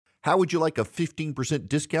How would you like a 15%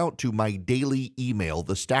 discount to my daily email,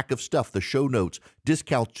 the stack of stuff, the show notes,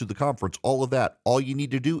 discounts to the conference, all of that? All you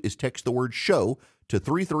need to do is text the word show to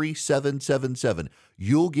 33777.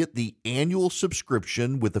 You'll get the annual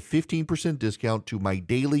subscription with a 15% discount to my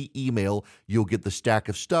daily email. You'll get the stack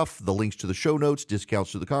of stuff, the links to the show notes,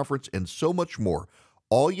 discounts to the conference, and so much more.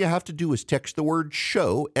 All you have to do is text the word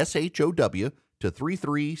show, SHOW, to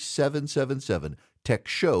 33777.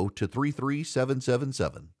 Text show to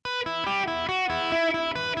 33777.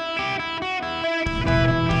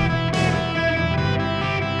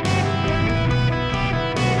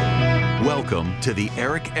 Welcome to the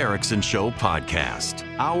Eric Erickson Show podcast,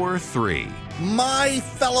 Hour 3. My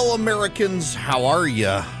fellow Americans, how are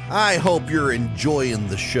you? I hope you're enjoying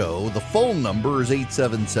the show. The phone number is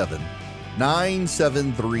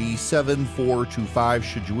 877-973-7425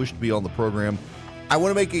 should you wish to be on the program. I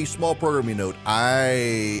want to make a small programming note.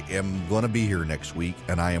 I am going to be here next week,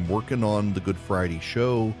 and I am working on the Good Friday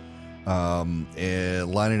show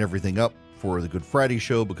and lining everything up for the Good Friday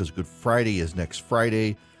show because Good Friday is next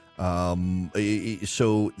Friday.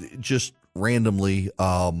 So just randomly,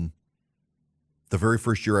 the very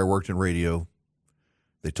first year I worked in radio,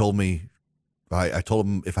 they told me, I told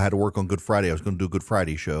them if I had to work on Good Friday, I was going to do a Good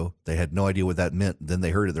Friday show. They had no idea what that meant. Then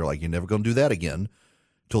they heard it. They're like, you're never going to do that again,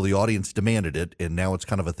 until the audience demanded it. And now it's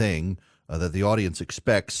kind of a thing that the audience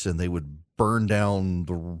expects, and they would burn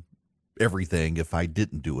down everything if I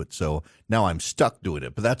didn't do it. So now I'm stuck doing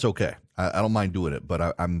it, but that's okay. I don't mind doing it,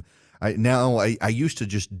 but I used to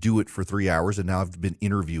just do it for 3 hours, and now I've been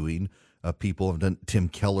interviewing people. I've done Tim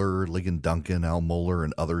Keller, Ligon Duncan, Al Mohler,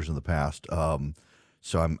 and others in the past.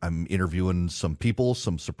 So I'm interviewing some people,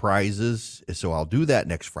 some surprises. So I'll do that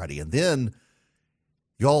next Friday. And then,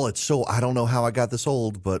 y'all, I don't know how I got this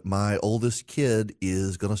old, but my oldest kid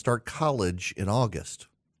is going to start college in August.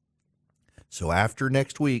 So after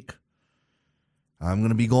next week, I'm going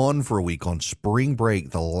to be gone for a week on spring break,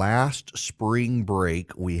 the last spring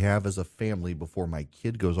break we have as a family before my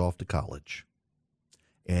kid goes off to college.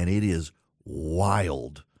 And it is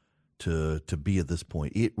wild to be at this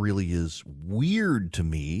point. It really is weird to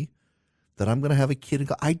me that I'm going to have a kid.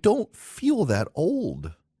 I don't feel that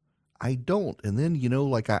old. I don't. And then,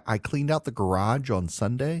 like I cleaned out the garage on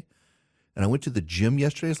Sunday, and I went to the gym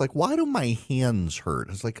yesterday. It's like, why do my hands hurt?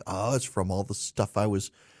 It's like, oh, it's from all the stuff I was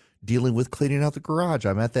dealing with cleaning out the garage.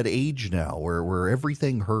 I'm at that age now where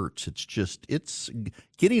everything hurts. It's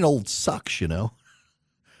getting old sucks,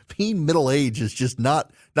 Being middle age is just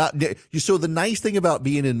not. So the nice thing about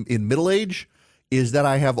being in middle age is that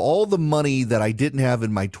I have all the money that I didn't have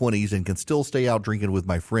in my 20s and can still stay out drinking with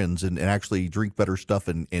my friends and actually drink better stuff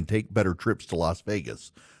and take better trips to Las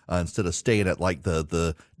Vegas. Instead of staying at like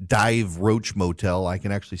the Dive Roach Motel, I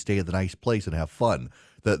can actually stay at the nice place and have fun.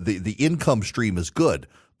 The income stream is good.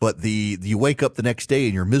 But you wake up the next day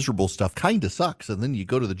and your miserable stuff kind of sucks, and then you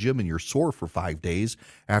go to the gym and you're sore for 5 days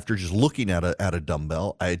after just looking at a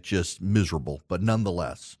dumbbell. It's just miserable. But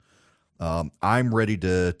nonetheless, I'm ready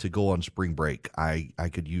to go on spring break. I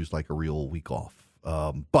could use like a real week off.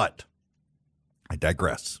 But I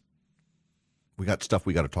digress. We got stuff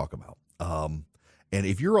we got to talk about. And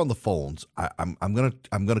if you're on the phones, I'm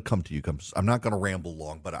gonna come to you. I'm not gonna ramble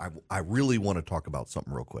long, but I really want to talk about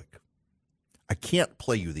something real quick. I can't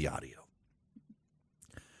play you the audio.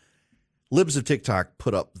 Libs of TikTok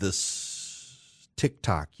put up this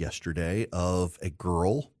TikTok yesterday of a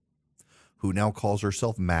girl who now calls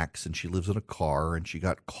herself Max, and she lives in a car, and she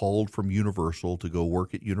got called from Universal to go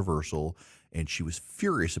work at Universal, and she was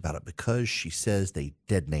furious about it because she says they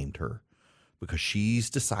dead named her because she's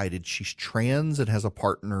decided she's trans and has a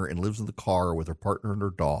partner and lives in the car with her partner and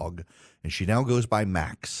her dog, and she now goes by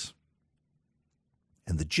Max.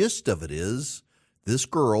 And the gist of it is this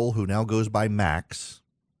girl who now goes by Max,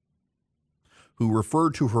 who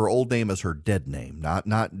referred to her old name as her dead name,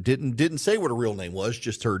 didn't say what her real name was,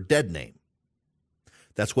 just her dead name.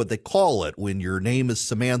 That's what they call it when your name is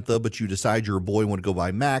Samantha, but you decide you're a boy and want to go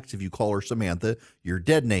by Max. If you call her Samantha, you're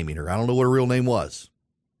dead naming her. I don't know what her real name was.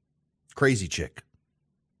 Crazy chick.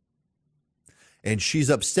 And she's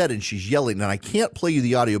upset and she's yelling. And I can't play you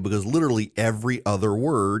the audio because literally every other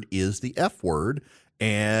word is the F word.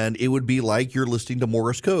 And it would be like you're listening to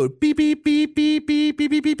Morse code. Beep, beep, beep, beep, beep, beep,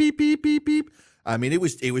 beep, beep, beep, beep, beep, beep. I mean, it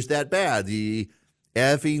was that bad. The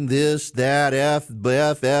effing this, that, F,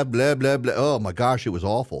 blah, blah, blah, blah, blah. Oh, my gosh, it was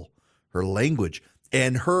awful. Her language.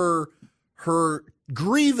 And her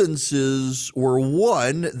grievances were,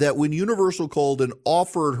 one, that when Universal called and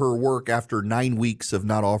offered her work after 9 weeks of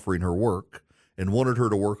not offering her work and wanted her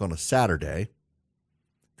to work on a Saturday,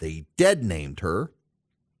 they dead named her.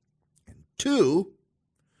 And two,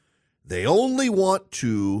 They only want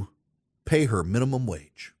to pay her minimum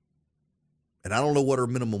wage. And I don't know what her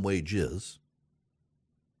minimum wage is.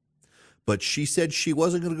 But she said she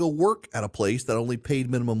wasn't going to go work at a place that only paid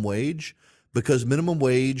minimum wage because minimum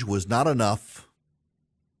wage was not enough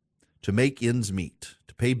to make ends meet,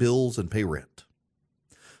 to pay bills and pay rent.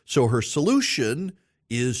 So her solution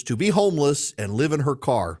is to be homeless and live in her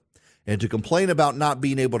car and to complain about not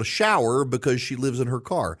being able to shower because she lives in her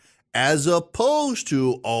car, as opposed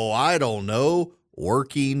to, I don't know,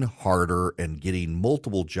 working harder and getting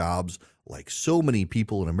multiple jobs like so many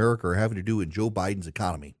people in America are having to do in Joe Biden's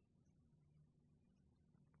economy.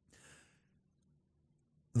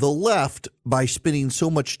 The left, by spending so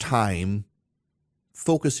much time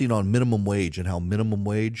focusing on minimum wage and how minimum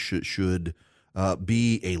wage should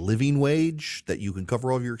be a living wage that you can cover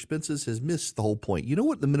all of your expenses, has missed the whole point. You know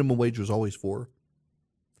what the minimum wage was always for?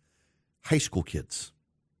 High school kids.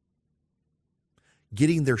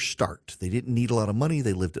 Getting their start. They didn't need a lot of money.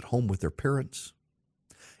 They lived at home with their parents.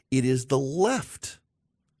 It is the left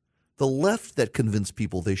that convinced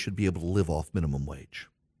people they should be able to live off minimum wage.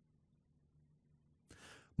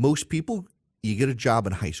 Most people, you get a job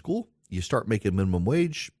in high school, you start making minimum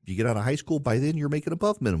wage, you get out of high school, by then you're making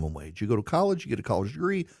above minimum wage. You go to college, you get a college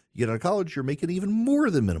degree, you get out of college, you're making even more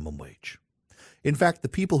than minimum wage. In fact, the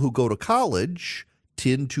people who go to college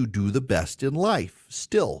tend to do the best in life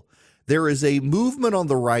still. There is a movement on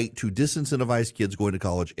the right to disincentivize kids going to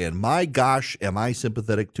college, and my gosh, am I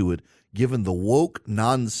sympathetic to it, given the woke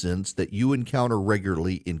nonsense that you encounter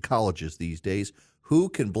regularly in colleges these days. Who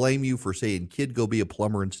can blame you for saying, kid, go be a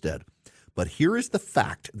plumber instead? But here is the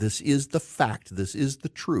fact. This is the fact. This is the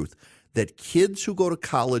truth, that kids who go to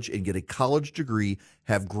college and get a college degree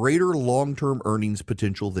have greater long-term earnings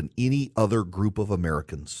potential than any other group of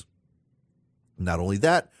Americans. Not only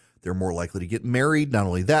that, they're more likely to get married. Not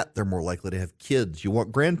only that, they're more likely to have kids. You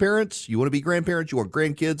want grandparents? You want to be grandparents? You want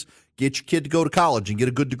grandkids? Get your kid to go to college and get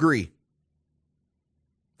a good degree.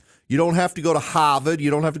 You don't have to go to Harvard.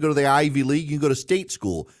 You don't have to go to the Ivy League. You can go to state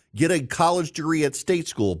school. Get a college degree at state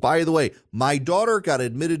school. By the way, my daughter got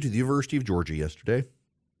admitted to the University of Georgia yesterday.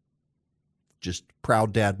 Just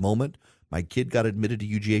proud dad moment. My kid got admitted to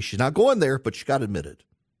UGA. She's not going there, but she got admitted.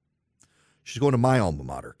 She's going to my alma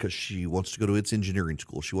mater because she wants to go to its engineering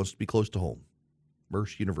school. She wants to be close to home,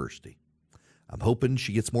 Merce University. I'm hoping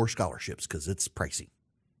she gets more scholarships because it's pricey.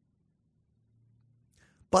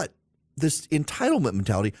 But this entitlement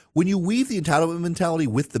mentality, when you weave the entitlement mentality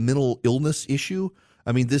with the mental illness issue,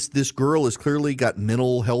 I mean, this girl has clearly got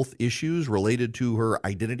mental health issues related to her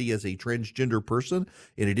identity as a transgender person,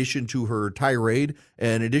 in addition to her tirade,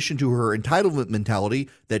 and in addition to her entitlement mentality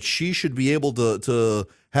that she should be able to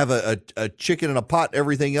have a chicken in a pot,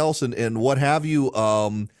 everything else, and what have you.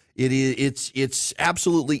 It's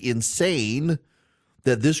absolutely insane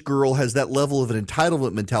that this girl has that level of an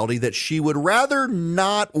entitlement mentality that she would rather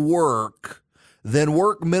not work than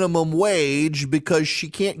work minimum wage because she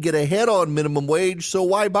can't get ahead on minimum wage, so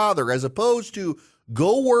why bother? As opposed to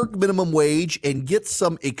go work minimum wage and get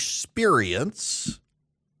some experience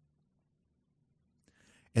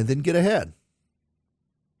and then get ahead.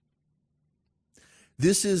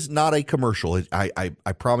 This is not a commercial. I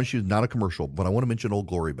promise you, it's not a commercial, but I want to mention Old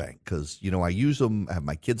Glory Bank because, I use them, I have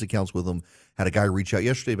my kids' accounts with them. Had a guy reach out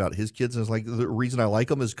yesterday about his kids, and I was like, the reason I like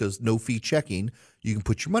them is because no fee checking, you can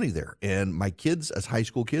put your money there. And my kids, as high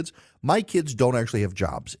school kids, my kids don't actually have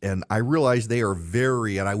jobs. And I realize they are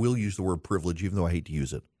very, and I will use the word privilege, even though I hate to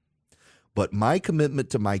use it. But my commitment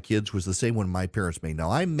to my kids was the same one my parents made.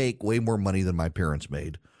 Now, I make way more money than my parents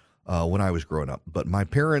made when I was growing up. But my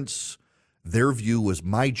parents, their view was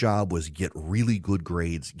my job was get really good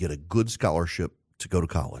grades, get a good scholarship to go to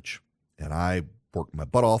college. And I worked my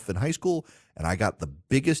butt off in high school, and I got the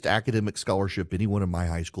biggest academic scholarship anyone in my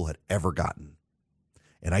high school had ever gotten.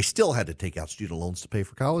 And I still had to take out student loans to pay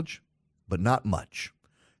for college, but not much.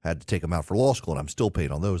 Had to take them out for law school, and I'm still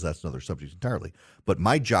paying on those. That's another subject entirely. But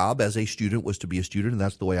my job as a student was to be a student, and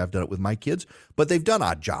that's the way I've done it with my kids. But they've done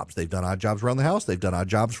odd jobs. They've done odd jobs around the house. They've done odd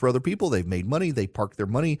jobs for other people. They've made money. They park their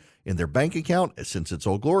money in their bank account. Since it's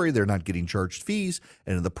Old Glory, they're not getting charged fees.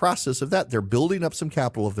 And in the process of that, they're building up some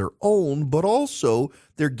capital of their own, but also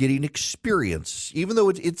they're getting experience. Even though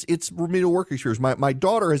it's remedial work experience. My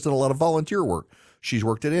daughter has done a lot of volunteer work. She's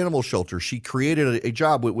worked at animal shelters. She created a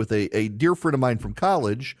job with a dear friend of mine from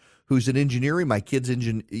college who's in engineering. My kid's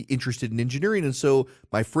interested in engineering. And so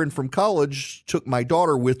my friend from college took my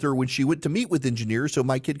daughter with her when she went to meet with engineers so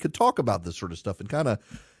my kid could talk about this sort of stuff and kind of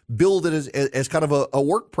build it as kind of a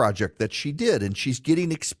work project that she did. And she's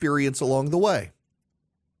getting experience along the way.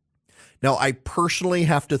 Now, I personally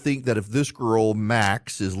have to think that if this girl,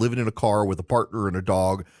 Max, is living in a car with a partner and a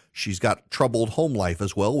dog, She's got troubled home life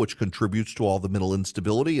as well, which contributes to all the mental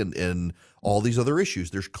instability and all these other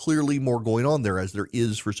issues. There's clearly more going on there, as there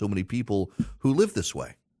is for so many people who live this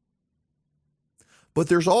way. But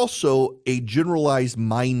there's also a generalized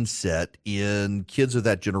mindset in kids of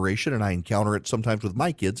that generation, and I encounter it sometimes with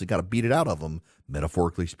my kids and got to beat it out of them,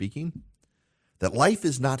 metaphorically speaking, that life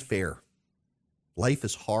is not fair. Life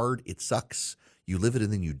is hard. It sucks. You live it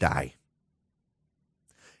and then you die.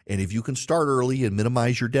 And if you can start early and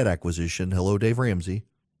minimize your debt acquisition, hello, Dave Ramsey,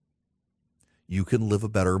 you can live a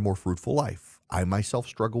better, more fruitful life. I myself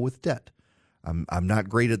struggle with debt. I'm not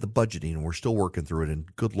great at the budgeting, and we're still working through it.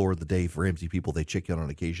 And good Lord, the Dave Ramsey people, they check in on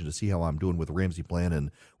occasion to see how I'm doing with the Ramsey plan.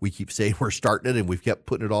 And we keep saying we're starting it, and we've kept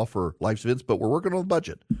putting it off for life's events, but we're working on the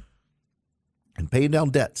budget and paying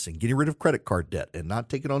down debts and getting rid of credit card debt and not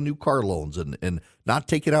taking on new car loans and not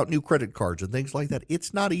taking out new credit cards and things like that.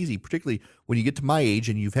 It's not easy, particularly when you get to my age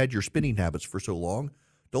and you've had your spending habits for so long.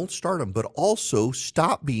 Don't start them, but also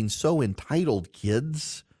stop being so entitled,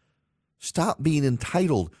 kids. Stop being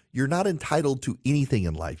entitled. You're not entitled to anything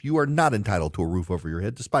in life. You are not entitled to a roof over your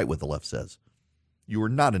head, despite what the left says. You are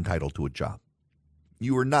not entitled to a job.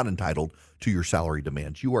 You are not entitled to your salary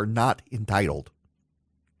demands. You are not entitled.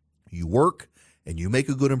 You work and you make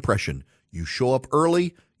a good impression. You show up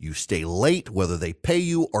early, you stay late, whether they pay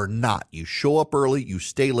you or not. You show up early, you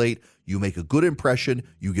stay late, you make a good impression,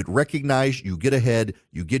 you get recognized, you get ahead,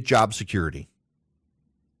 you get job security.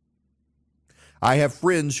 I have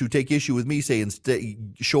friends who take issue with me saying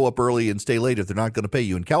show up early and stay late if they're not going to pay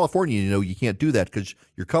you. In California, you can't do that because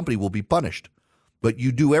your company will be punished. But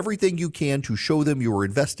you do everything you can to show them you are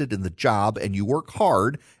invested in the job and you work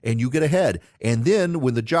hard and you get ahead. And then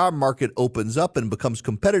when the job market opens up and becomes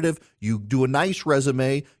competitive, you do a nice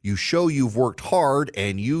resume, you show you've worked hard,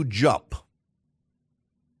 and you jump.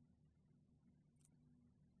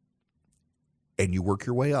 And you work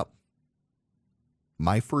your way up.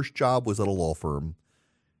 My first job was at a law firm,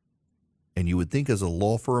 and you would think as a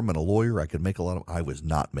law firm and a lawyer I could make a lot of. I was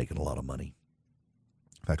not making a lot of money.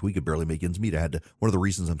 In fact, we could barely make ends meet. One of the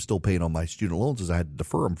reasons I'm still paying on my student loans is I had to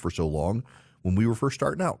defer them for so long when we were first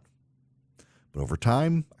starting out. But over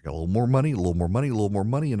time, I got a little more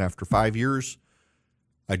money, and after 5 years,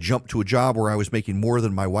 I jumped to a job where I was making more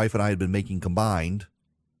than my wife and I had been making combined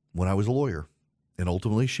when I was a lawyer. And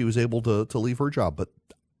ultimately, she was able to leave her job. But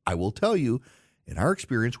I will tell you, in our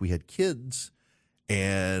experience, we had kids,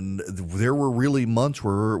 and there were really months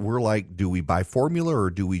where we're like, do we buy formula or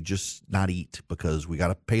do we just not eat because we got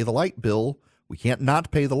to pay the light bill? We can't not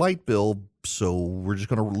pay the light bill, so we're just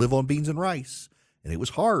going to live on beans and rice. And it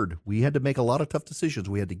was hard. We had to make a lot of tough decisions.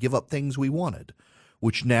 We had to give up things we wanted,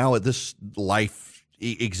 which now at this life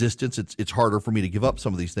existence, it's harder for me to give up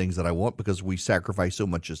some of these things that I want because we sacrifice so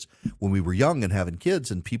much as when we were young and having kids,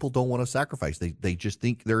 and people don't want to sacrifice. They just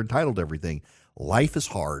think they're entitled to everything. Life is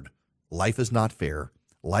hard. Life is not fair.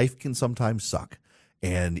 Life can sometimes suck.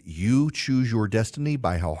 And you choose your destiny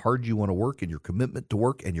by how hard you want to work and your commitment to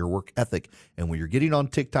work and your work ethic. And when you're getting on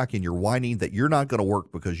TikTok and you're whining that you're not going to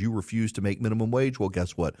work because you refuse to make minimum wage, well,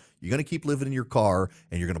 guess what? You're going to keep living in your car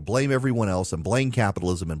and you're going to blame everyone else and blame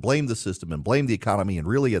capitalism and blame the system and blame the economy. And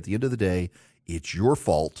really, at the end of the day, it's your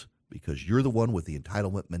fault because you're the one with the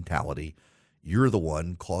entitlement mentality. You're the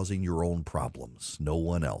one causing your own problems, no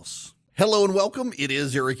one else. Hello and welcome. It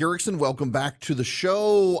is Eric Erickson. Welcome back to the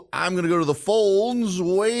show. I'm going to go to the phones,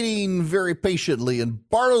 waiting very patiently in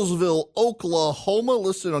Bartlesville, Oklahoma,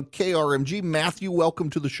 listed on KRMG. Matthew, welcome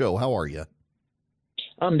to the show. How are you?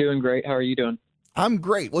 I'm doing great. How are you doing? I'm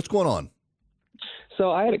great. What's going on?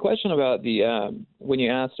 So I had a question about the when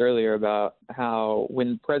you asked earlier about how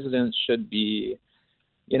when presidents should be,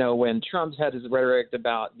 when Trump's had his rhetoric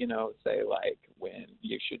about, say like when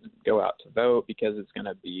you shouldn't go out to vote because it's going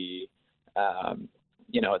to be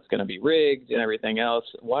it's going to be rigged and everything else.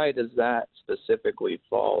 Why does that specifically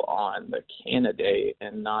fall on the candidate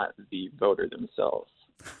and not the voter themselves?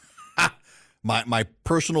 My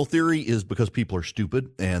personal theory is because people are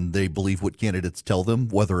stupid and they believe what candidates tell them,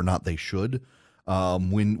 whether or not they should.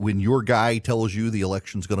 When your guy tells you the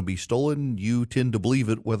election's going to be stolen, you tend to believe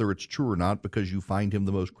it, whether it's true or not, because you find him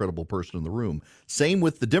the most credible person in the room. Same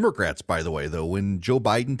with the Democrats, by the way, though. When Joe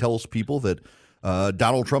Biden tells people that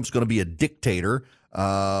Donald Trump's going to be a dictator,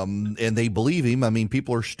 and they believe him, I mean,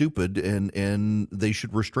 people are stupid, and they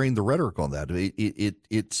should restrain the rhetoric on that.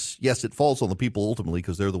 It's yes, it falls on the people ultimately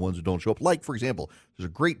because they're the ones who don't show up. Like, for example, there's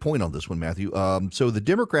a great point on this one, Matthew. So the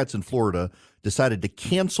Democrats in Florida decided to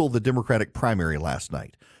cancel the Democratic primary last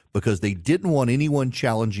night because they didn't want anyone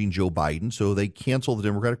challenging Joe Biden, so they canceled the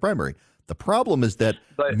Democratic primary. The problem is that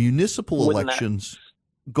municipal elections.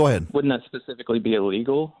 Go ahead. Wouldn't that specifically be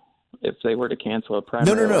illegal? if they were to cancel a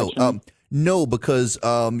primary election? No, because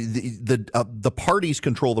the parties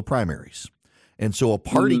control the primaries. And so a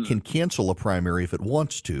party can cancel a primary if it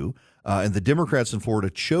wants to. And the Democrats in Florida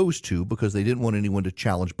chose to because they didn't want anyone to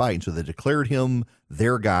challenge Biden. So they declared him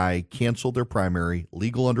their guy, canceled their primary,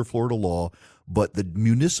 legal under Florida law. But the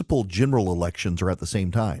municipal general elections are at the same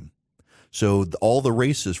time. So all the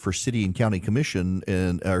races for city and county commission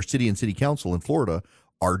and or city and city council in Florida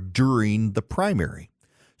are during the primary.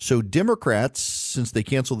 So Democrats, since they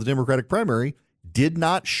canceled the Democratic primary, did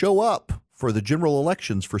not show up for the general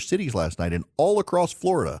elections for cities last night. And all across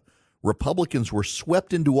Florida, Republicans were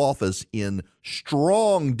swept into office in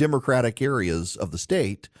strong Democratic areas of the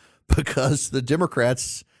state because the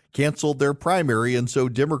Democrats canceled their primary. And so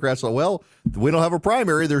Democrats thought, well, we don't have a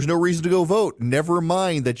primary. There's no reason to go vote. Never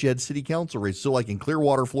mind that you had city council races. So like in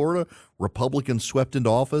Clearwater, Florida, Republicans swept into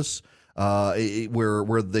office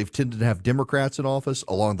where they've tended to have Democrats in office.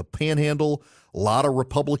 Along the Panhandle, a lot of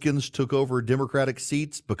Republicans took over Democratic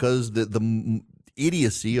seats because the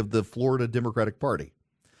idiocy of the Florida Democratic Party.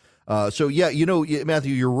 So, yeah,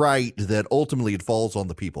 Matthew, you're right that ultimately it falls on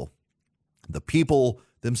the people. The people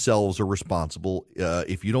themselves are responsible.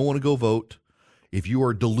 If you don't want to go vote, if you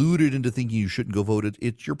are deluded into thinking you shouldn't go vote,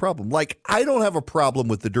 it's your problem. Like, I don't have a problem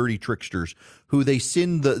with the dirty tricksters who they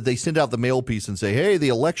send out the mail piece and say, hey, the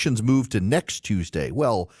election's moved to next Tuesday.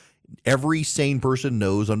 Well, every sane person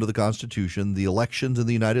knows under the Constitution, the elections in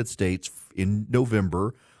the United States in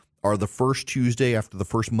November are the first Tuesday after the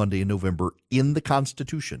first Monday in November in the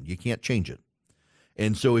Constitution. You can't change it.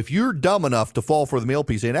 And so if you're dumb enough to fall for the mail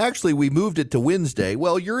piece and actually we moved it to Wednesday,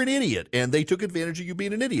 well, you're an idiot. And they took advantage of you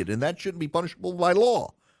being an idiot. And that shouldn't be punishable by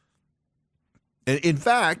law. And in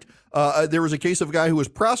fact, there was a case of a guy who was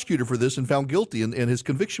prosecuted for this and found guilty, and his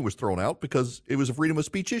conviction was thrown out because it was a freedom of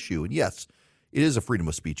speech issue. And yes, it is a freedom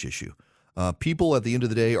of speech issue. People at the end of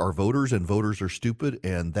the day are voters, and voters are stupid,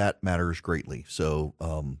 and that matters greatly. So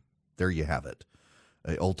there you have it.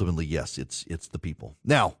 Ultimately, yes, it's the people.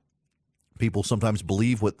 Now, people sometimes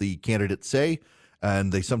believe what the candidates say,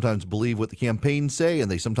 and they sometimes believe what the campaigns say, and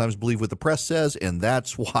they sometimes believe what the press says, and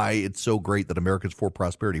that's why it's so great that Americans for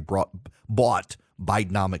Prosperity bought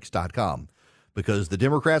Bidenomics.com, because the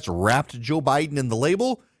Democrats wrapped Joe Biden in the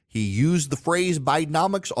label. He used the phrase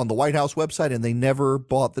Bidenomics on the White House website, and they never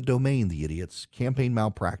bought the domain, the idiots. Campaign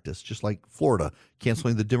malpractice, just like Florida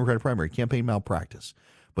canceling the Democratic primary, campaign malpractice.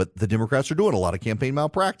 But the Democrats are doing a lot of campaign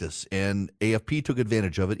malpractice, and AFP took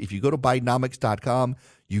advantage of it. If you go to Bidenomics.com,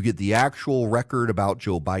 you get the actual record about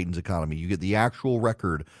Joe Biden's economy. You get the actual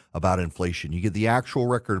record about inflation. You get the actual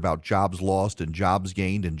record about jobs lost and jobs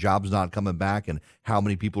gained and jobs not coming back and how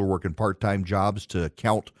many people are working part-time jobs to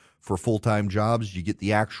count for full-time jobs. You get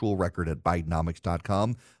the actual record at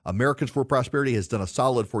Bidenomics.com. Americans for Prosperity has done a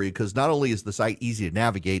solid for you because not only is the site easy to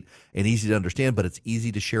navigate and easy to understand, but it's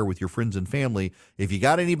easy to share with your friends and family. If you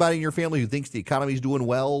got anybody in your family who thinks the economy is doing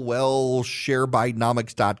well, share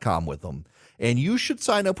Bidenomics.com with them. And you should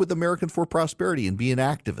sign up with Americans for Prosperity and be an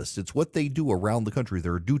activist. It's what they do around the country.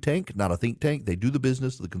 They're a do tank, not a think tank. They do the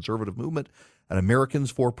business of the conservative movement at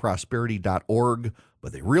AmericansForProsperity.org.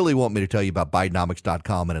 But they really want me to tell you about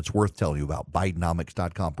Bidenomics.com, and it's worth telling you about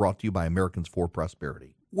Bidenomics.com, brought to you by Americans for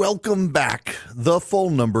Prosperity. Welcome back. The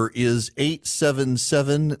phone number is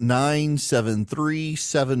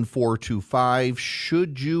 877-973-7425.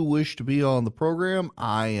 Should you wish to be on the program,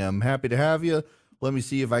 I am happy to have you. Let me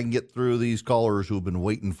see if I can get through these callers who have been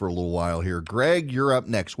waiting for a little while here. Greg, you're up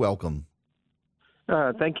next. Welcome.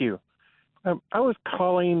 Thank you. I was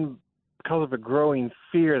calling because of a growing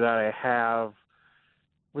fear that I have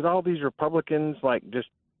with all these Republicans, like just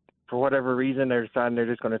for whatever reason, they're deciding they're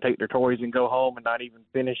just going to take their toys and go home and not even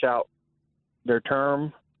finish out their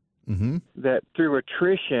term. Mm-hmm. That through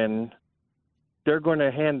attrition, they're going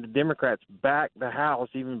to hand the Democrats back the House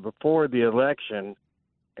even before the election.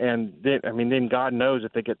 And then God knows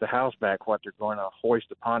if they get the House back, what they're going to hoist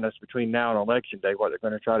upon us between now and Election Day, what they're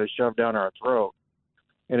going to try to shove down our throat.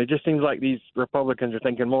 And it just seems like these Republicans are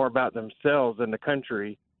thinking more about themselves than the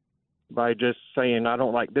country by just saying, I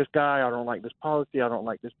don't like this guy, I don't like this policy, I don't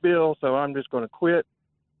like this bill, so I'm just going to quit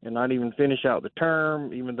and not even finish out the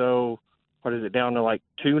term, even though, what is it, down to like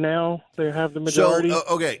 2 now? They have the majority.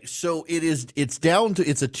 So it's down to,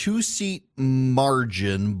 it's a 2-seat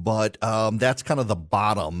margin, but that's kind of the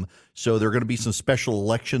bottom. So there are going to be some special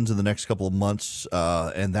elections in the next couple of months,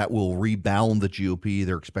 and that will rebound the GOP.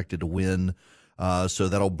 They're expected to win. So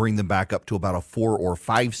that'll bring them back up to about a 4 or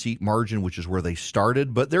 5 seat margin, which is where they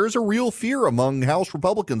started. But there is a real fear among House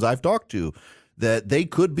Republicans I've talked to that they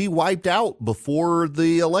could be wiped out before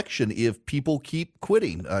the election if people keep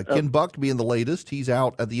quitting. Ken Buck being the latest. He's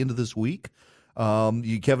out at the end of this week.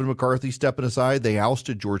 Kevin McCarthy stepping aside. They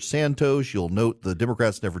ousted George Santos. You'll note the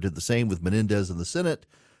Democrats never did the same with Menendez in the Senate.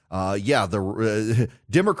 The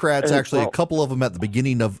Democrats, actually, a couple of them at the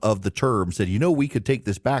beginning of the term said, we could take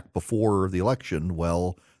this back before the election.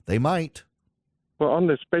 Well, they might. Well, on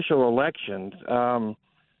the special elections, shouldn't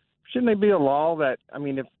there be a law that,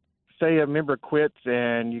 if, say, a member quits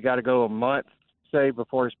and you got to go a month, say,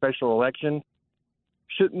 before a special election,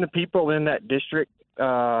 shouldn't the people in that district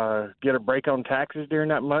get a break on taxes during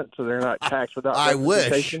that month so they're not taxed without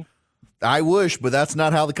representation? I wish, but that's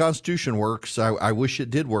not how the Constitution works. I wish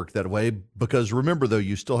it did work that way because remember, though,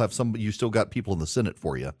 you still got people in the Senate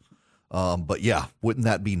for you. But yeah, wouldn't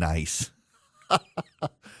that be nice? As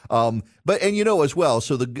well.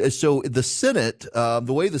 So the Senate,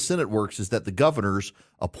 the way the Senate works is that the governors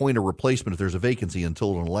appoint a replacement if there's a vacancy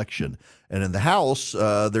until an election, and in the House,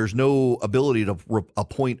 there's no ability to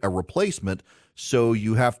appoint a replacement. So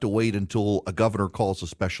you have to wait until a governor calls a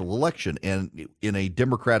special election. And in a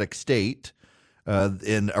Democratic state,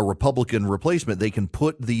 in a Republican replacement, they can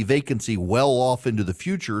put the vacancy well off into the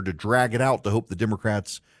future to drag it out to hope the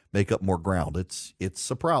Democrats make up more ground. It's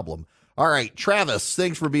a problem. All right, Travis,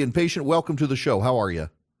 thanks for being patient. Welcome to the show. How are you?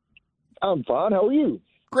 I'm fine. How are you?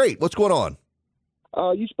 Great. What's going on?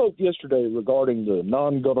 You spoke yesterday regarding the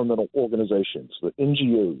non-governmental organizations, the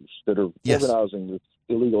NGOs that are organizing this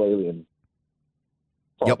illegal alien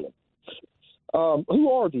problem. Yep.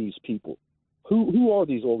 Who are these people? Who are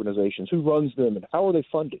these organizations? Who runs them, and how are they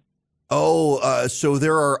funded? So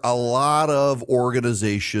there are a lot of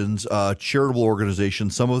organizations, charitable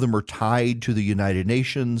organizations. Some of them are tied to the United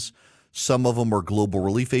Nations. Some of them are global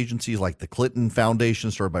relief agencies like the Clinton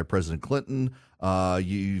Foundation, started by President Clinton.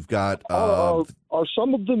 You've got are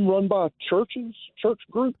some of them run by church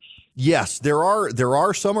groups? Yes, there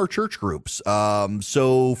are some are church groups.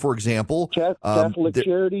 So, for example, Catholic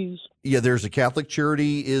charities. Yeah, there's a Catholic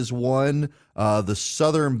charity is one. The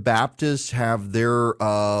Southern Baptists have their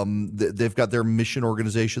they've got their mission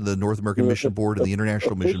organization, the North American Mission Board and the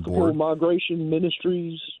International Mission Board. Migration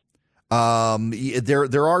Ministries.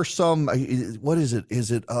 There are some. What is it?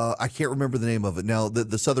 Is it? I can't remember the name of it now.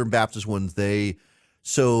 The Southern Baptist ones. I'm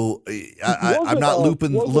not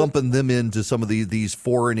lumping them into some of these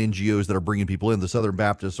foreign NGOs that are bringing people in. The Southern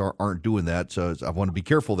Baptists aren't doing that, so I want to be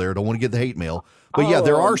careful there. Don't want to get the hate mail. But yeah,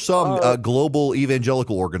 there are some global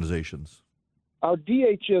evangelical organizations. Our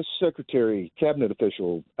DHS Secretary, Cabinet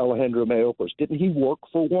official Alejandro Mayorkas, didn't he work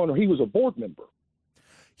for one, or he was a board member?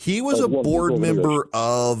 He was a board member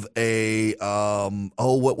of a,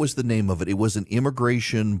 what was the name of it? It was an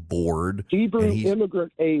immigration board. Hebrew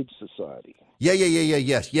Immigrant Aid Society.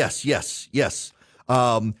 Yes.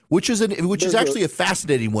 Which is actually a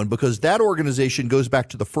fascinating one because that organization goes back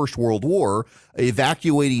to the First World War,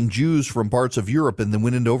 evacuating Jews from parts of Europe and then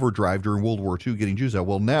went into overdrive during World War II, getting Jews out.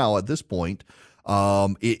 Well, now at this point,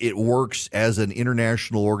 it works as an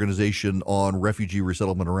international organization on refugee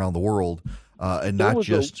resettlement around the world. And not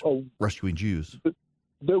just rescuing Jews.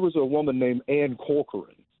 There was a woman named Ann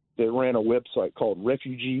Corcoran that ran a website called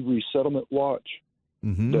Refugee Resettlement Watch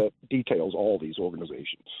that details all these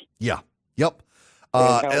organizations. Yeah. Yep.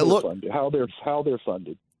 And how they're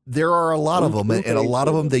funded. There are a lot of them, and a lot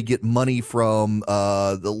of them they get money from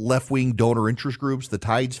the left-wing donor interest groups, the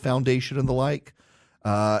Tides Foundation, and the like.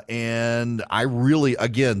 And I really,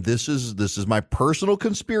 again, this is my personal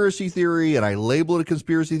conspiracy theory, and I label it a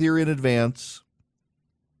conspiracy theory in advance.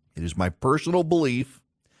 It is my personal belief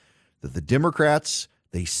that the Democrats,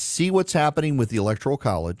 they see what's happening with the Electoral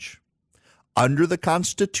College. Under the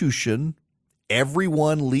Constitution,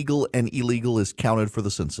 everyone legal and illegal is counted for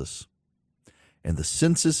the census. And the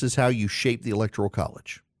census is how you shape the Electoral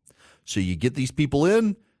College. So you get these people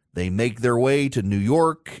in. They make their way to New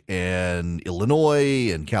York and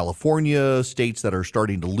Illinois and California, states that are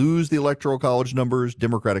starting to lose the Electoral College numbers,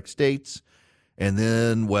 Democratic states. And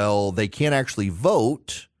then, they can't actually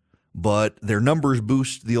vote, but their numbers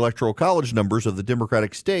boost the Electoral College numbers of the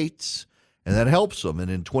Democratic states, and that helps them.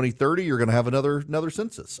 And in 2030, you're going to have another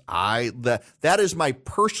census. That is my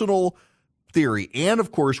personal theory. And,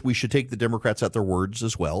 of course, we should take the Democrats at their words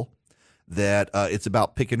as well. That it's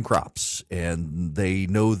about picking crops, and they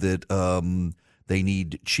know that they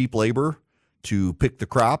need cheap labor to pick the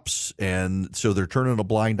crops, and so they're turning a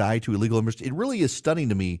blind eye to illegal immigration. It really is stunning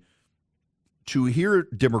to me to hear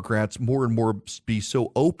Democrats more and more be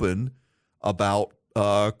so open about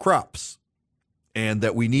crops, and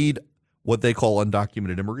that we need what they call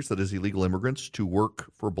undocumented immigrants, that is illegal immigrants, to work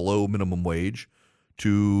for below minimum wage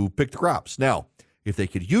to pick the crops. Now, if they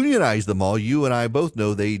could unionize them all, you and I both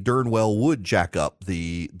know they darn well would jack up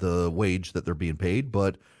the wage that they're being paid.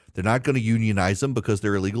 But They're not going to unionize them because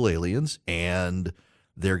they're illegal aliens, and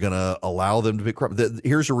they're going to allow them to be corrupt.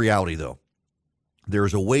 Here's a reality, though.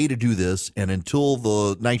 There's a way to do this, and until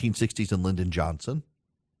the 1960s and Lyndon Johnson,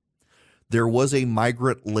 there was a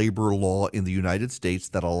migrant labor law in the United States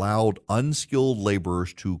that allowed unskilled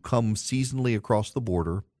laborers to come seasonally across the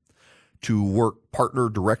border to partner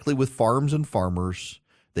directly with farms and farmers.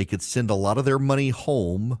 They could send a lot of their money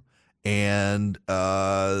home, and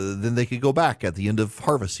then they could go back at the end of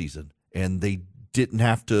harvest season, and they didn't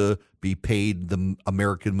have to be paid the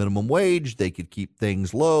American minimum wage. They could keep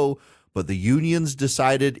things low, but the unions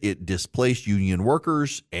decided it displaced union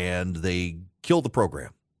workers, and they killed the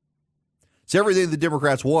program. It's everything the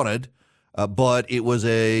Democrats wanted, but it was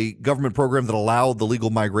a government program that allowed the legal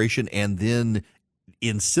migration and then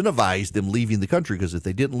incentivized them leaving the country, because if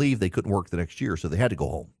they didn't leave, they couldn't work the next year, so they had to go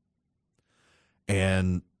home.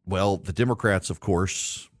 And, well, the Democrats, of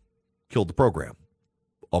course, killed the program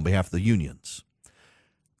on behalf of the unions.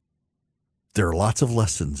 There are lots of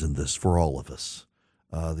lessons in this for all of us,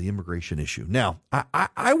 the immigration issue. Now,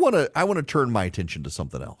 I want to turn my attention to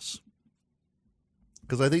something else,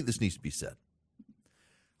 because I think this needs to be said.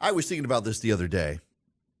 I was thinking about this the other day,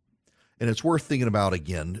 and it's worth thinking about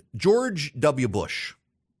again. George W. Bush.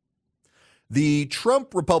 The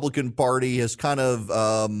Trump Republican Party has kind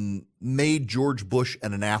of made George Bush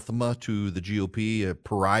an anathema to the GOP, a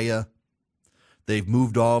pariah. They've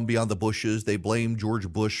moved on beyond the Bushes. They blame George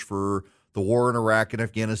Bush for the war in Iraq and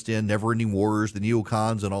Afghanistan, never-ending wars, the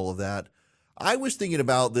neocons, and all of that. I was thinking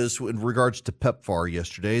about this in regards to PEPFAR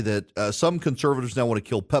yesterday, that some conservatives now want to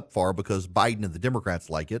kill PEPFAR because Biden and the Democrats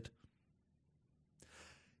like it.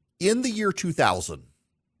 In the year 2000,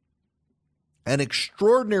 an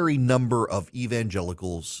extraordinary number of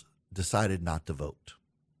evangelicals decided not to vote.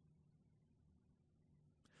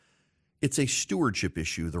 It's a stewardship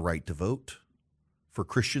issue, the right to vote. For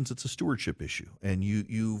Christians, it's a stewardship issue. And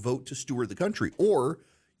you vote to steward the country, or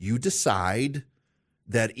you decide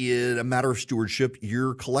that in a matter of stewardship,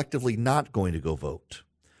 you're collectively not going to go vote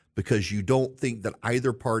because you don't think that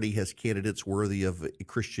either party has candidates worthy of a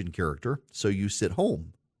Christian character. So you sit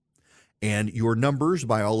home. And your numbers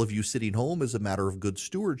by all of you sitting home is a matter of good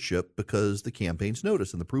stewardship, because the campaigns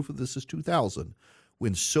notice. And the proof of this is 2000,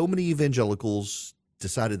 when so many evangelicals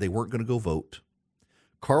decided they weren't going to go vote.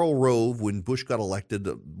 Karl Rove, when Bush got elected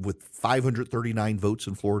with 539 votes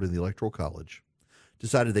in Florida in the Electoral College,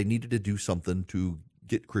 decided they needed to do something to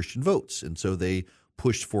get Christian votes. And so they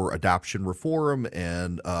pushed for adoption reform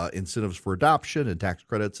and incentives for adoption and tax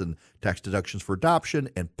credits and tax deductions for adoption,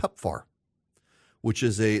 and PEPFAR, which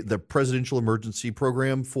is the presidential emergency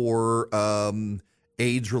program for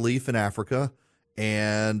AIDS relief in Africa.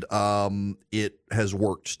 And it has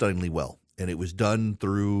worked stunningly well. And it was done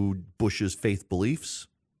through Bush's faith beliefs.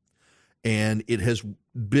 And it has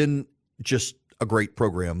been just a great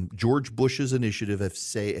program. George Bush's initiative has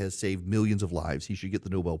saved millions of lives. He should get the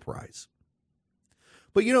Nobel Prize.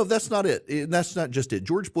 But, that's not it. That's not just it.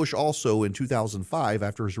 George Bush also, in 2005,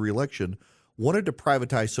 after his reelection, wanted to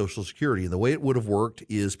privatize Social Security. And the way it would have worked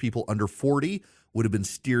is people under 40 would have been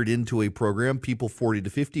steered into a program. People 40 to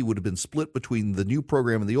 50 would have been split between the new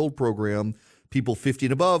program and the old program. People 50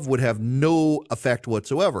 and above would have no effect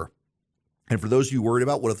whatsoever. And for those of you worried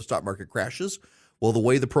about what if the stock market crashes, well, the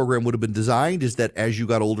way the program would have been designed is that as you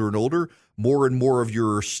got older and older, more and more of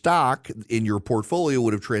your stock in your portfolio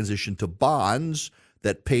would have transitioned to bonds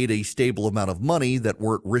that paid a stable amount of money, that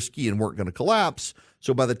weren't risky and weren't going to collapse.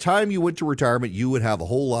 So by the time you went to retirement, you would have a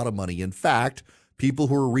whole lot of money. In fact, people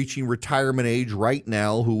who are reaching retirement age right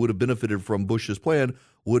now who would have benefited from Bush's plan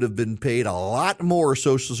would have been paid a lot more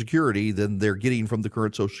Social Security than they're getting from the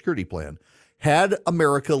current Social Security plan. Had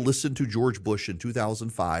America listened to George Bush in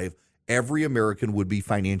 2005, every American would be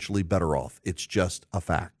financially better off. It's just a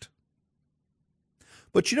fact.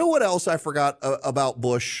 But you know what else I forgot about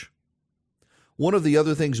Bush? One of the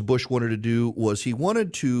other things Bush wanted to do was he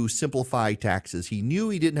wanted to simplify taxes. He knew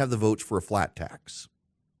he didn't have the votes for a flat tax.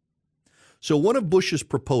 So one of Bush's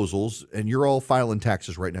proposals, and you're all filing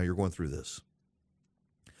taxes right now, you're going through this.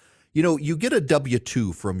 You get a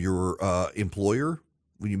W-2 from your employer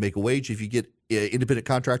when you make a wage. If you get independent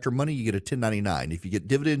contractor money, you get a 1099. If you get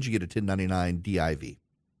dividends, you get a 1099 DIV.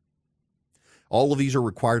 All of these are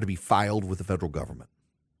required to be filed with the federal government.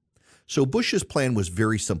 So Bush's plan was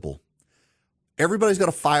very simple. Everybody's got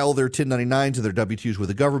to file their 1099s and their W-2s with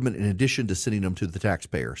the government in addition to sending them to the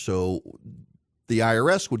taxpayer. So the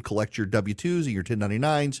IRS would collect your W-2s and your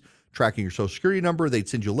 1099s, tracking your Social Security number. They'd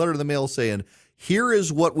send you a letter in the mail saying, here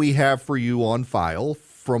is what we have for you on file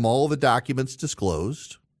from all the documents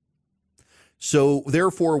disclosed. So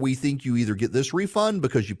therefore, we think you either get this refund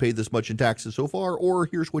because you paid this much in taxes so far, or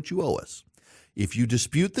here's what you owe us. If you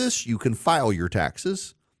dispute this, you can file your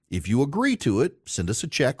taxes. If you agree to it, send us a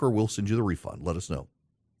check or we'll send you the refund. Let us know.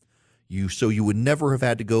 So you would never have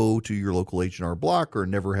had to go to your local H&R Block or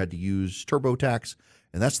never had to use TurboTax.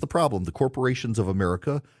 And that's the problem. The corporations of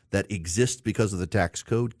America that exist because of the tax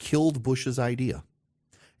code killed Bush's idea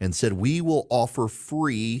and said, we will offer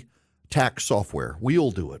free tax software.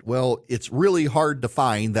 We'll do it. Well, it's really hard to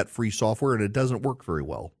find that free software, and it doesn't work very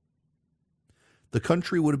well. The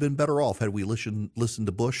country would have been better off had we listened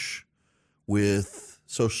to Bush with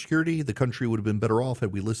Social Security. The country would have been better off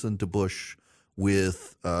had we listened to Bush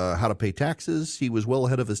with how to pay taxes. He was well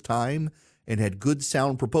ahead of his time and had good,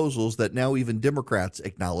 sound proposals that now even Democrats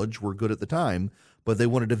acknowledge were good at the time, but they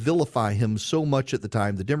wanted to vilify him so much at the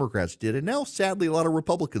time, the Democrats did, and now, sadly, a lot of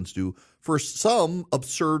Republicans do, for some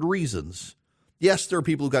absurd reasons. Yes, there are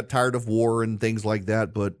people who got tired of war and things like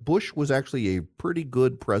that, but Bush was actually a pretty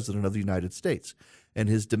good president of the United States. And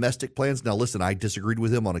his domestic plans, now listen, I disagreed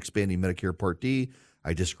with him on expanding Medicare Part D.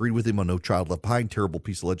 I disagreed with him on No Child Left Behind, terrible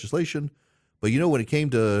piece of legislation. But when it came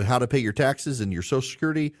to how to pay your taxes and your Social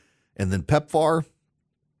Security and then PEPFAR,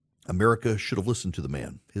 America should have listened to the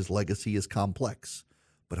man. His legacy is complex,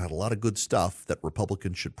 but had a lot of good stuff that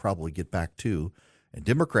Republicans should probably get back to. And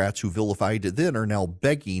Democrats who vilified it then are now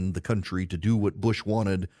begging the country to do what Bush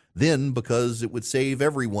wanted then because it would save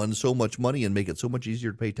everyone so much money and make it so much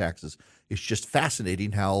easier to pay taxes. It's just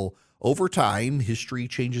fascinating how over time history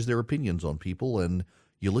changes their opinions on people. And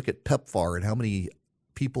you look at PEPFAR and how many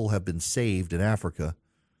people have been saved in Africa.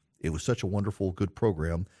 It was such a wonderful, good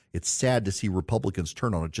program. It's sad to see Republicans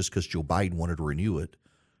turn on it just because Joe Biden wanted to renew it.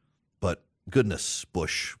 But goodness,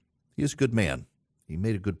 Bush, he is a good man. He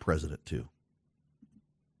made a good president, too.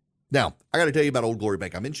 Now, I got to tell you about Old Glory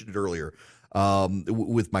Bank. I mentioned it earlier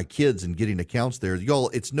with my kids and getting accounts there. Y'all,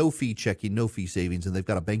 it's no fee checking, no fee savings, and they've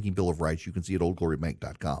got a banking bill of rights. You can see at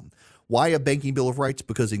oldglorybank.com. Why a banking bill of rights?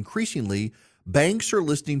 Because increasingly, banks are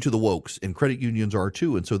listening to the wokes, and credit unions are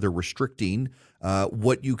too, and so they're restricting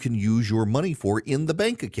what you can use your money for in the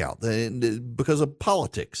bank account because of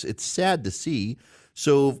politics. It's sad to see.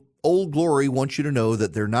 So Old Glory wants you to know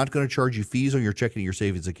that they're not going to charge you fees on your checking or your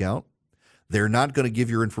savings account. They're not going to give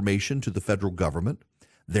your information to the federal government.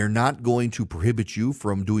 They're not going to prohibit you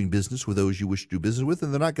from doing business with those you wish to do business with,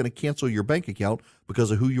 and they're not going to cancel your bank account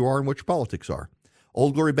because of who you are and what your politics are.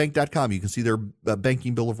 OldGloryBank.com. You can see their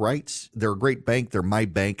banking bill of rights. They're a great bank. They're my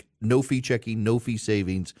bank. No fee checking, no fee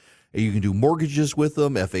savings. You can do mortgages with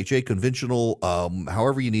them, FHA, conventional,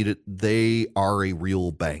 however you need it. They are a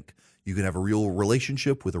real bank. You can have a real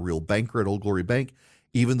relationship with a real banker at Old Glory Bank.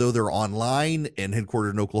 Even though they're online and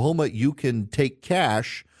headquartered in Oklahoma, you can take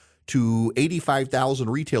cash to 85,000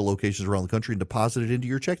 retail locations around the country and deposit it into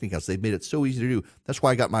your checking accounts. They've made it so easy to do. That's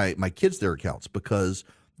why I got my kids their accounts, because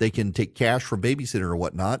they can take cash from babysitter or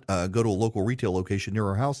whatnot, go to a local retail location near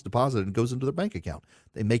our house, deposit it, and it goes into their bank account.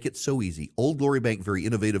 They make it so easy. Old Glory Bank, very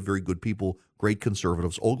innovative, very good people, great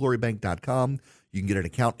conservatives. OldGloryBank.com. You can get an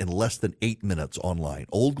account in less than 8 minutes online.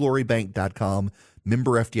 OldGloryBank.com.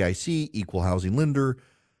 Member FDIC, equal housing lender.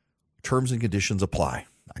 Terms and conditions apply.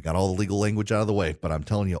 I got all the legal language out of the way, but I'm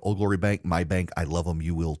telling you, Old Glory Bank, my bank, I love them.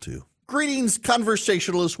 You will too. Greetings,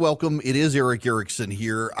 conversationalists. Welcome. It is Eric Erickson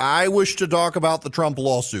here. I wish to talk about the Trump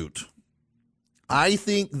lawsuit. I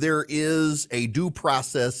think there is a due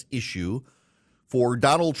process issue for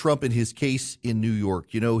Donald Trump in his case in New York.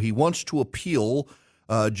 He wants to appeal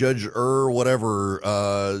Judge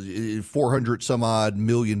 400 some odd $1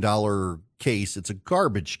 million case. It's a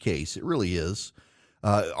garbage case. It really is.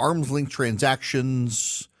 Arm's length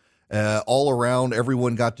transactions all around.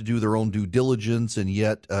 Everyone got to do their own due diligence, and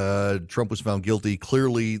yet Trump was found guilty.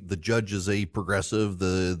 Clearly, the judge is a progressive.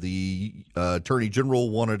 The attorney general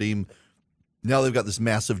wanted him. Now they've got this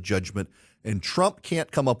massive judgment, and Trump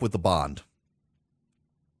can't come up with a bond.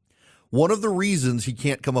 One of the reasons he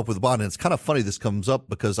can't come up with a bond, and it's kind of funny this comes up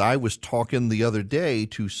because I was talking the other day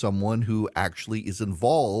to someone who actually is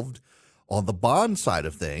involved on the bond side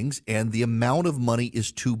of things, and the amount of money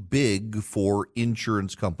is too big for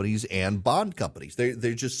insurance companies and bond companies.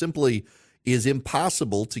 They just simply is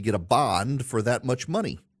impossible to get a bond for that much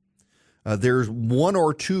money. There's one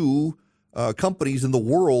or two companies in the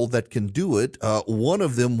world that can do it. One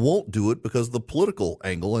of them won't do it because of the political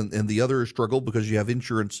angle, and the other struggle because you have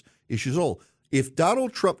insurance issues. If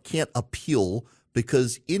Donald Trump can't appeal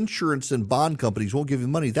because insurance and bond companies won't give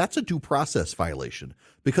him money, that's a due process violation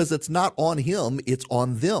because it's not on him, it's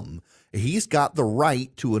on them. He's got the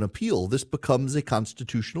right to an appeal. This becomes a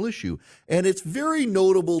constitutional issue. And it's very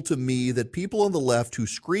notable to me that people on the left who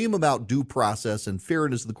scream about due process and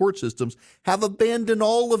fairness in the court systems have abandoned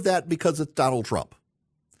all of that because it's Donald Trump.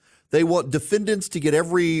 They want defendants to get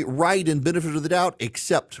every right and benefit of the doubt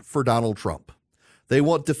except for Donald Trump. They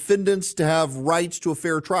want defendants to have rights to a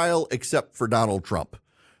fair trial except for Donald Trump.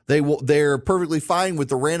 They're perfectly fine with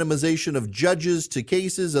the randomization of judges to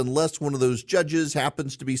cases unless one of those judges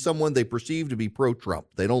happens to be someone they perceive to be pro-Trump.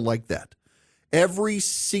 They don't like that. Every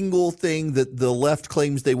single thing that the left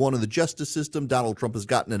claims they want in the justice system, Donald Trump has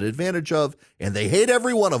gotten an advantage of, and they hate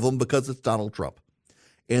every one of them because it's Donald Trump.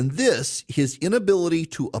 And this, his inability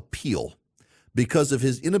to appeal, because of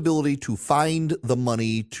his inability to find the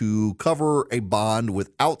money to cover a bond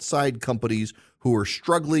with outside companies who are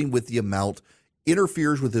struggling with the amount,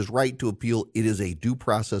 interferes with his right to appeal. It is a due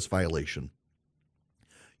process violation.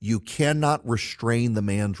 You cannot restrain the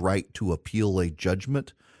man's right to appeal a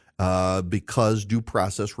judgment because due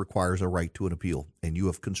process requires a right to an appeal, and you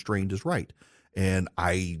have constrained his right. And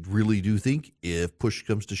I really do think if push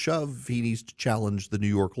comes to shove, he needs to challenge the New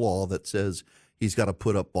York law that says he's got to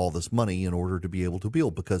put up all this money in order to be able to appeal,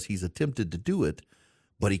 because he's attempted to do it,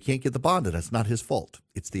 but he can't get the bond, and that's not his fault.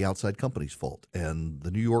 It's the outside company's fault. And the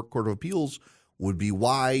New York Court of Appeals would be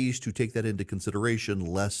wise to take that into consideration,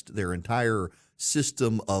 lest their entire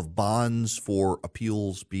system of bonds for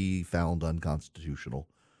appeals be found unconstitutional.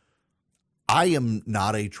 I am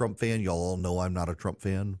not a Trump fan. Y'all all know I'm not a Trump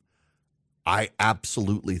fan. I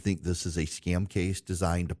absolutely think this is a scam case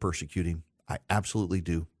designed to persecute him. I absolutely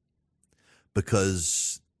do.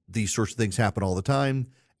 Because these sorts of things happen all the time.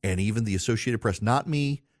 And even the Associated Press, not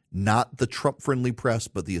me, not the Trump-friendly press,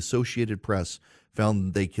 but the Associated Press,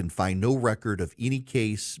 found they can find no record of any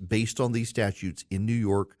case based on these statutes in New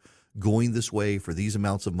York going this way for these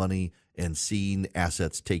amounts of money and seeing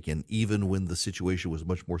assets taken, even when the situation was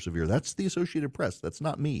much more severe. That's the Associated Press. That's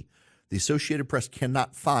not me. The Associated Press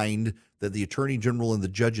cannot find that the Attorney General and the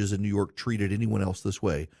judges in New York treated anyone else this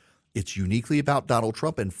way. It's uniquely about Donald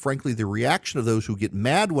Trump, and frankly, the reaction of those who get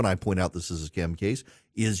mad when I point out this is a scam case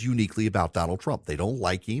is uniquely about Donald Trump. They don't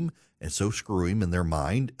like him, and so screw him in their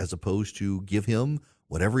mind, as opposed to give him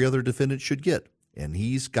what every other defendant should get. And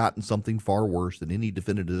he's gotten something far worse than any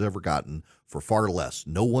defendant has ever gotten for far less.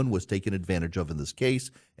 No one was taken advantage of in this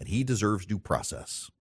case, and he deserves due process.